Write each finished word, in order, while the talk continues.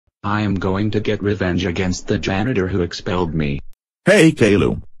I am going to get revenge against the janitor who expelled me. Hey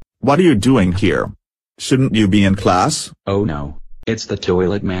Caillou. What are you doing here? Shouldn't you be in class? Oh no, it's the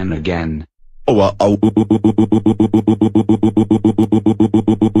toilet man again.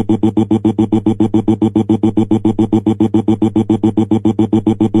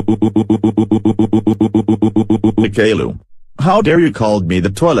 Caillou. How dare you call me the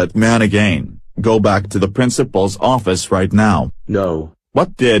toilet man again? Go back to the principal's office right now. No.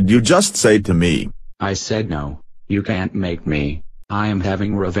 What did you just say to me? I said no, you can't make me. I am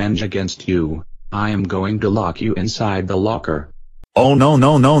having revenge against you. I am going to lock you inside the locker. Oh no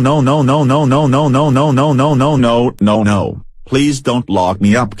no no no no no no no no no no no no no no no no. Please don't lock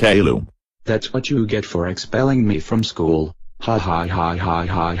me up, Caillou. That's what you get for expelling me from school. Ha ha ha ha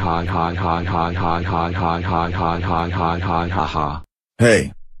ha ha ha ha ha ha ha ha ha ha ha ha ha ha ha.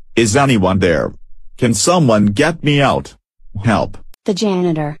 Hey. Is anyone there? Can someone get me out? Help. The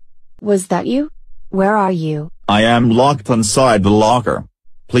janitor. Was that you? Where are you? I am locked inside the locker.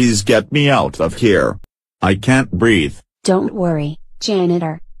 Please get me out of here. I can't breathe. Don't worry,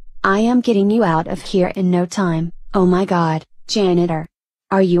 janitor. I am getting you out of here in no time. Oh my god, janitor.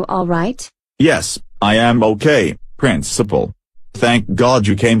 Are you alright? Yes, I am okay, principal. Thank God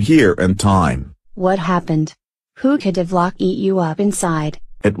you came here in time. What happened? Who could have locked you up inside?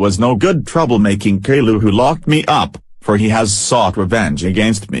 It was no good troublemaking Caillou who locked me up, for he has sought revenge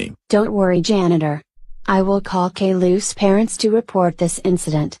against me. Don't worry, janitor. I will call Caillou's parents to report this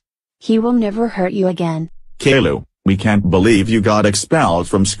incident. He will never hurt you again. Caillou, we can't believe you got expelled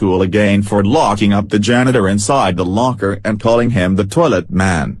from school again for locking up the janitor inside the locker and calling him the toilet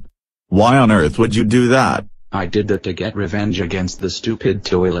man. Why on earth would you do that? I did that to get revenge against the stupid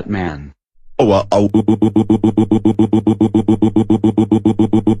toilet man.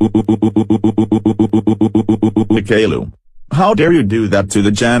 Caillou. How dare you do that to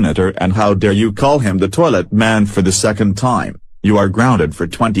the janitor, and how dare you call him the toilet man for the second time? You are grounded for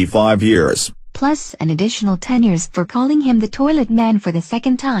 25 years. Plus an additional 10 years for calling him the toilet man for the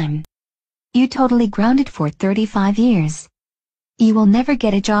second time. You totally grounded for 35 years. You will never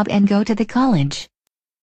get a job and go to the college.